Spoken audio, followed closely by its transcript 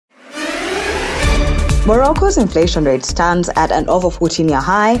Morocco's inflation rate stands at an over 14-year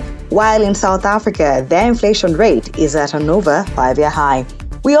high, while in South Africa, their inflation rate is at an over 5-year high.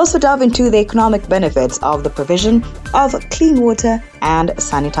 We also delve into the economic benefits of the provision of clean water and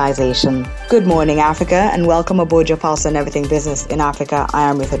sanitization. Good morning, Africa, and welcome aboard your pulse on everything business in Africa. I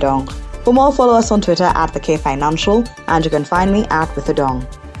am Ruth Adong. For more, follow us on Twitter at The K Financial, and you can find me at Ruth Adong.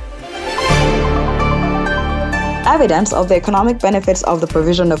 Evidence of the economic benefits of the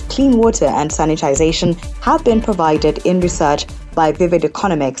provision of clean water and sanitization have been provided in research by Vivid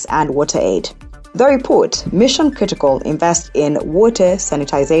Economics and WaterAid. The report, Mission Critical, Invest in Water,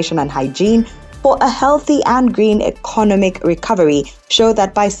 Sanitization and Hygiene for a Healthy and Green Economic Recovery, showed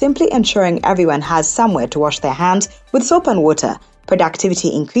that by simply ensuring everyone has somewhere to wash their hands with soap and water, productivity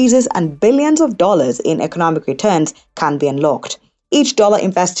increases and billions of dollars in economic returns can be unlocked. Each dollar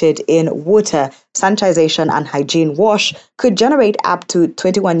invested in water, sanitization and hygiene wash could generate up to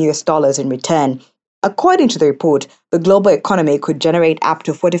 $21 in return. According to the report, the global economy could generate up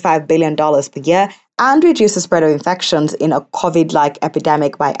to $45 billion per year and reduce the spread of infections in a COVID-like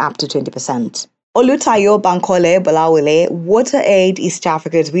epidemic by up to 20%. Olutayo Bankole Bolawole, WaterAid East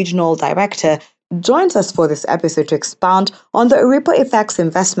Africa's regional director, joins us for this episode to expound on the ripple effects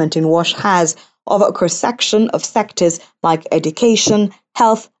investment in WASH has over a cross-section of sectors like education,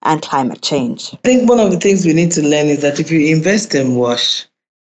 health, and climate change. I think one of the things we need to learn is that if you invest in WASH,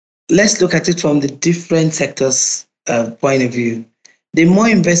 let's look at it from the different sectors' point of view. The more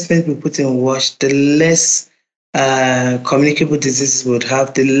investment we put in WASH, the less communicable diseases we would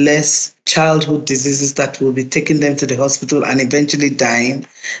have, the less childhood diseases that will be taking them to the hospital and eventually dying.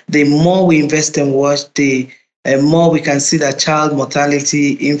 The more we invest in WASH, the more we can see that child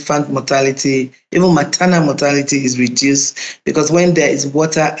mortality, infant mortality, even maternal mortality is reduced, because when there is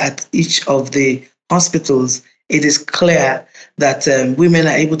water at each of the hospitals, it is clear that women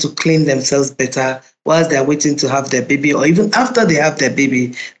are able to clean themselves better whilst they're waiting to have their baby, or even after they have their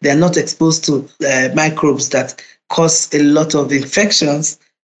baby, they're not exposed to microbes that cause a lot of infections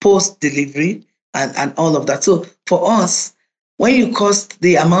post-delivery and all of that. So for us, when you cost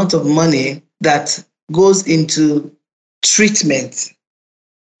the amount of money that goes into treatment,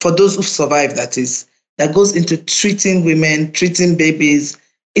 for those who survive, that goes into treating women, treating babies,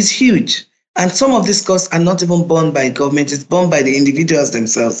 is huge. And some of these costs are not even borne by government, it's borne by the individuals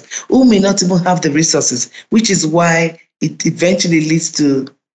themselves, who may not even have the resources, which is why it eventually leads to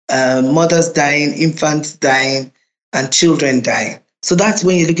mothers dying, infants dying, and children dying. So that's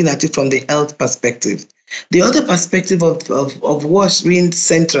when you're looking at it from the health perspective. The other perspective of WASH being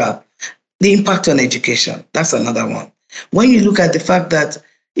central, the impact on education, that's another one. When you look at the fact that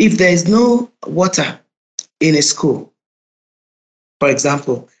if there is no water in a school, for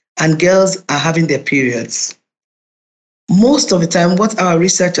example, and girls are having their periods, most of the time, what our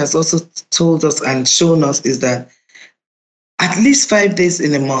research has also told us and shown us is that at least 5 days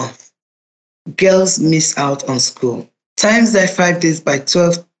in a month, girls miss out on school. Times that 5 days by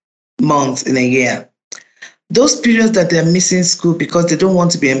 12 months in a year. Those periods that they're missing school because they don't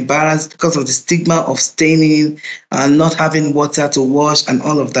want to be embarrassed because of the stigma of staining and not having water to wash and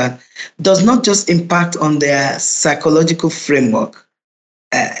all of that, does not just impact on their psychological framework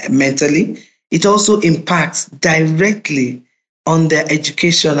mentally, it also impacts directly on their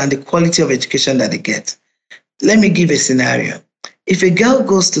education and the quality of education that they get. Let me give a scenario. If a girl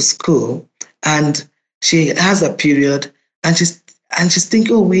goes to school and she has a period and she's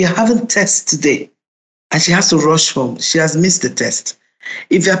thinking, oh, we are having tests today, and she has to rush home, she has missed the test.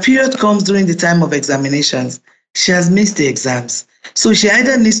 If her period comes during the time of examinations, she has missed the exams. So she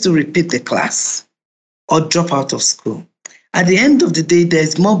either needs to repeat the class or drop out of school. At the end of the day,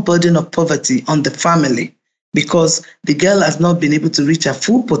 there's more burden of poverty on the family because the girl has not been able to reach her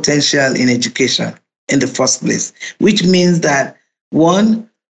full potential in education in the first place, which means that, one,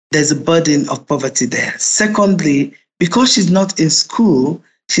 there's a burden of poverty there. Secondly, because she's not in school,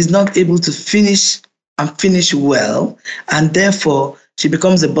 she's not able to finish well, and therefore she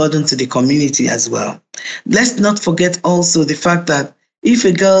becomes a burden to the community as well. Let's not forget also the fact that if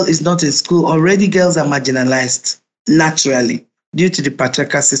a girl is not in school, already girls are marginalized naturally due to the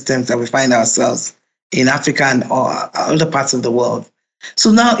patriarchal systems that we find ourselves in Africa and other parts of the world.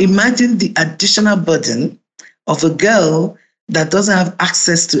 So now imagine the additional burden of a girl that doesn't have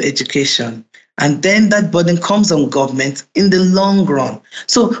access to education. And then that burden comes on government in the long run.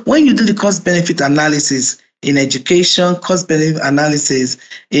 So when you do the cost-benefit analysis in education, cost-benefit analysis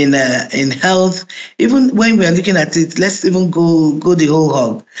in health, even when we are looking at it, let's even go the whole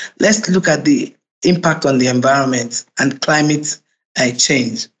hog. Let's look at the impact on the environment and climate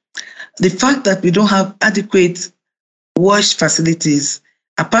change. The fact that we don't have adequate wash facilities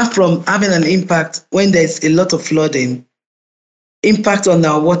apart from having an impact when there's a lot of flooding, impact on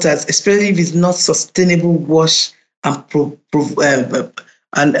our waters, especially if it's not sustainable wash and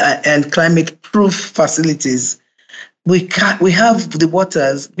and climate-proof facilities. We have the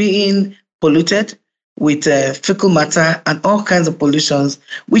waters being polluted with fecal matter and all kinds of pollutions,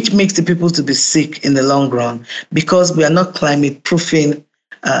 which makes the people to be sick in the long run because we are not climate-proofing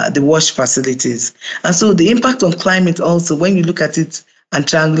the wash facilities. And so the impact on climate also, when you look at it and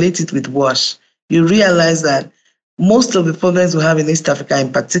triangulate it with wash, you realize that most of the problems we have in East Africa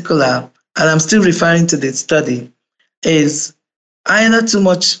in particular, and I'm still referring to the study, is either too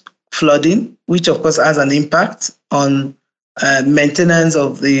much flooding, which of course has an impact on maintenance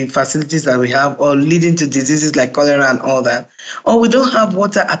of the facilities that we have, or leading to diseases like cholera and all that, or we don't have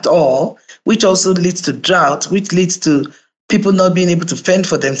water at all, which also leads to drought, which leads to people not being able to fend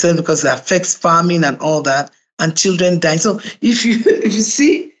for themselves because it affects farming and all that, and children dying. So if you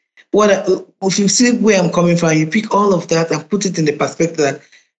see where I'm coming from, you pick all of that and put it in the perspective that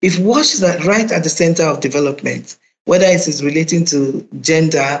if WASH is right at the center of development, whether it is relating to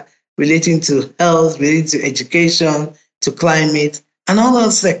gender, relating to health, relating to education, to climate, and all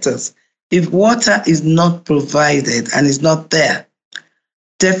those sectors, if water is not provided and is not there,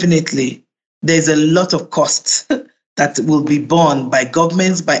 definitely there's a lot of costs that will be borne by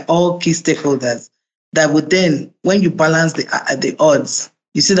governments, by all key stakeholders, that would then, when you balance the odds,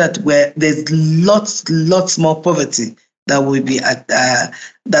 you see that there's lots more poverty that will be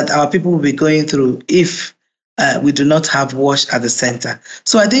that our people will be going through if we do not have WASH at the center.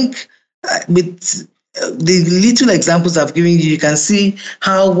 So I think with the little examples I've given you, you can see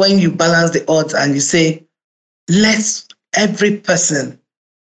how when you balance the odds and you say, let every person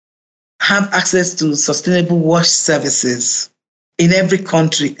have access to sustainable WASH services in every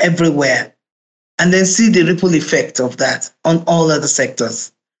country, everywhere, and then see the ripple effect of that on all other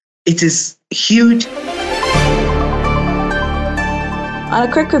sectors. It is huge. And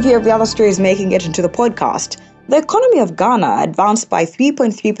a quick review of the other stories making it into the podcast. The economy of Ghana advanced by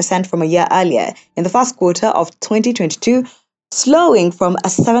 3.3% from a year earlier in the first quarter of 2022, slowing from a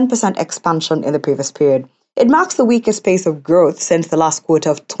 7% expansion in the previous period. It marks the weakest pace of growth since the last quarter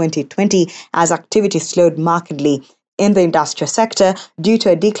of 2020, as activity slowed markedly in the industrial sector due to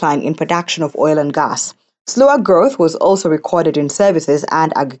a decline in production of oil and gas. Slower growth was also recorded in services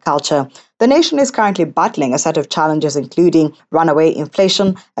and agriculture. The nation is currently battling a set of challenges including runaway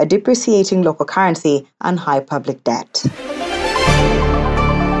inflation, a depreciating local currency, and high public debt.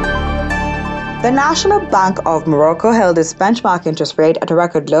 The National Bank of Morocco held its benchmark interest rate at a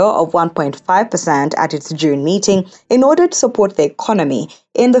record low of 1.5% at its June meeting in order to support the economy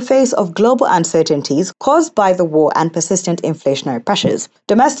in the face of global uncertainties caused by the war and persistent inflationary pressures.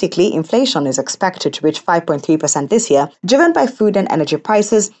 Domestically, inflation is expected to reach 5.3% this year, driven by food and energy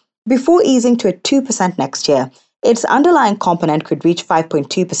prices, before easing to 2% next year. Its underlying component could reach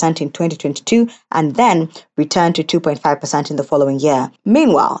 5.2% in 2022 and then return to 2.5% in the following year.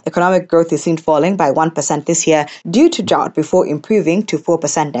 Meanwhile, economic growth is seen falling by 1% this year due to drought before improving to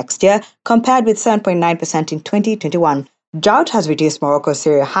 4% next year, compared with 7.9% in 2021. Drought has reduced Morocco's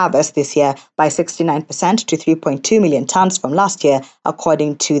cereal harvest this year by 69% to 3.2 million tons from last year,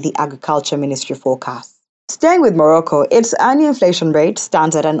 according to the Agriculture Ministry forecast. Staying with Morocco, its annual inflation rate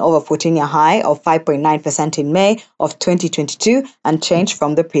stands at an over 14-year high of 5.9% in May of 2022, unchanged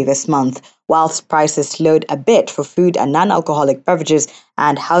from the previous month, whilst prices slowed a bit for food and non-alcoholic beverages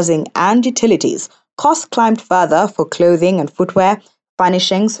and housing and utilities. Costs climbed further for clothing and footwear,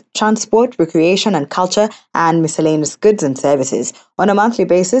 furnishings, transport, recreation and culture, and miscellaneous goods and services. On a monthly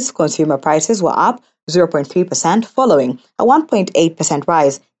basis, consumer prices were up 0.3%, following a 1.8%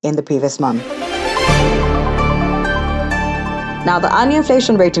 rise in the previous month. Now, the annual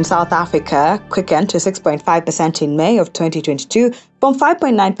inflation rate in South Africa quickened to 6.5% in May of 2022 from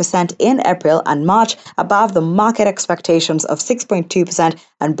 5.9% in April and March, above the market expectations of 6.2%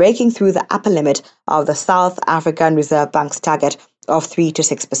 and breaking through the upper limit of the South African Reserve Bank's target of 3 to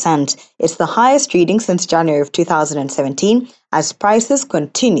 6%. It's the highest reading since January of 2017, as prices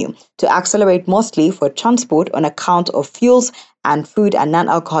continue to accelerate mostly for transport on account of fuels and food and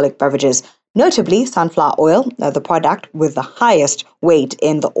non-alcoholic beverages. Notably, sunflower oil, the product with the highest weight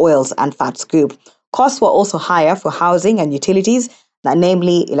in the oils and fats group. Costs were also higher for housing and utilities,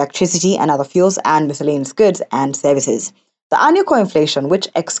 namely electricity and other fuels and miscellaneous goods and services. The annual core inflation, which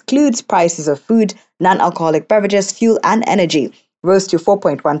excludes prices of food, non-alcoholic beverages, fuel and energy, rose to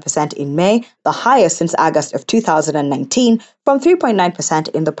 4.1% in May, the highest since August of 2019, from 3.9%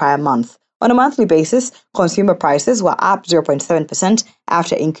 in the prior month. On a monthly basis, consumer prices were up 0.7%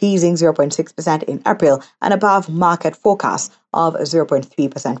 after increasing 0.6% in April and above market forecasts of a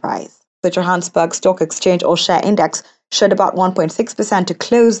 0.3% rise. The Johannesburg Stock Exchange All Share Index showed about 1.6% to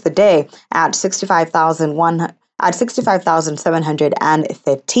close the day at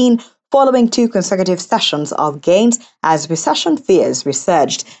 65,713, following two consecutive sessions of gains as recession fears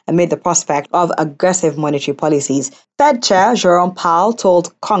resurged amid the prospect of aggressive monetary policies. Fed Chair Jerome Powell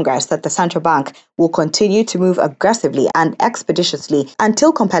told Congress that the central bank will continue to move aggressively and expeditiously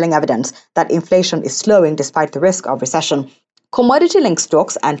until compelling evidence that inflation is slowing despite the risk of recession. Commodity-linked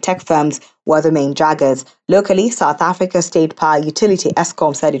stocks and tech firms were the main draggers. Locally, South Africa's state power utility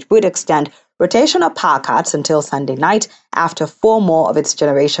Eskom said it would extend rotational power cuts until Sunday night after 4 more of its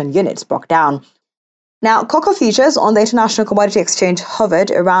generation units broke down. Now, cocoa futures on the International Commodity Exchange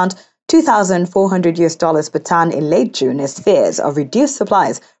hovered around $2,400 per ton in late June as fears of reduced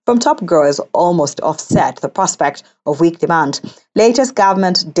supplies from top growers almost offset the prospect of weak demand. Latest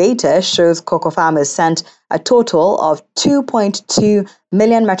government data shows cocoa farmers sent a total of 2.2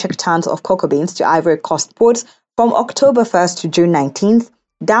 million metric tons of cocoa beans to Ivory Coast ports from October 1st to June 19th,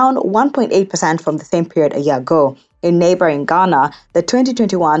 down 1.8% from the same period a year ago. In neighboring Ghana, the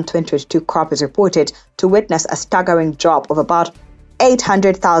 2021-2022 crop is reported to witness a staggering drop of about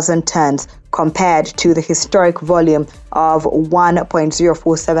 800,000 tons compared to the historic volume of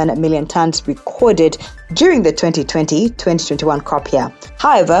 1.047 million tons recorded during the 2020-2021 crop year.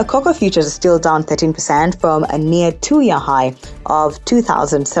 However, cocoa futures are still down 13% from a near 2-year high of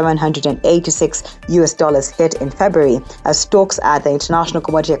 $2,786 hit in February, as stocks at the International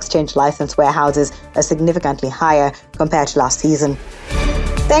Commodity Exchange license warehouses are significantly higher compared to last season.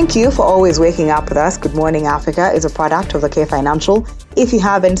 Thank you for always waking up with us. Good Morning Africa is a product of the K Financial. If you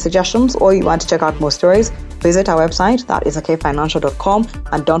have any suggestions or you want to check out more stories, visit our website, that is thekfinancial.com,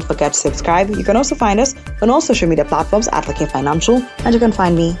 and don't forget to subscribe. You can also find us on all social media platforms at The K Financial, and you can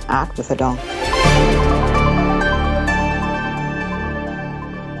find me at With a Dong.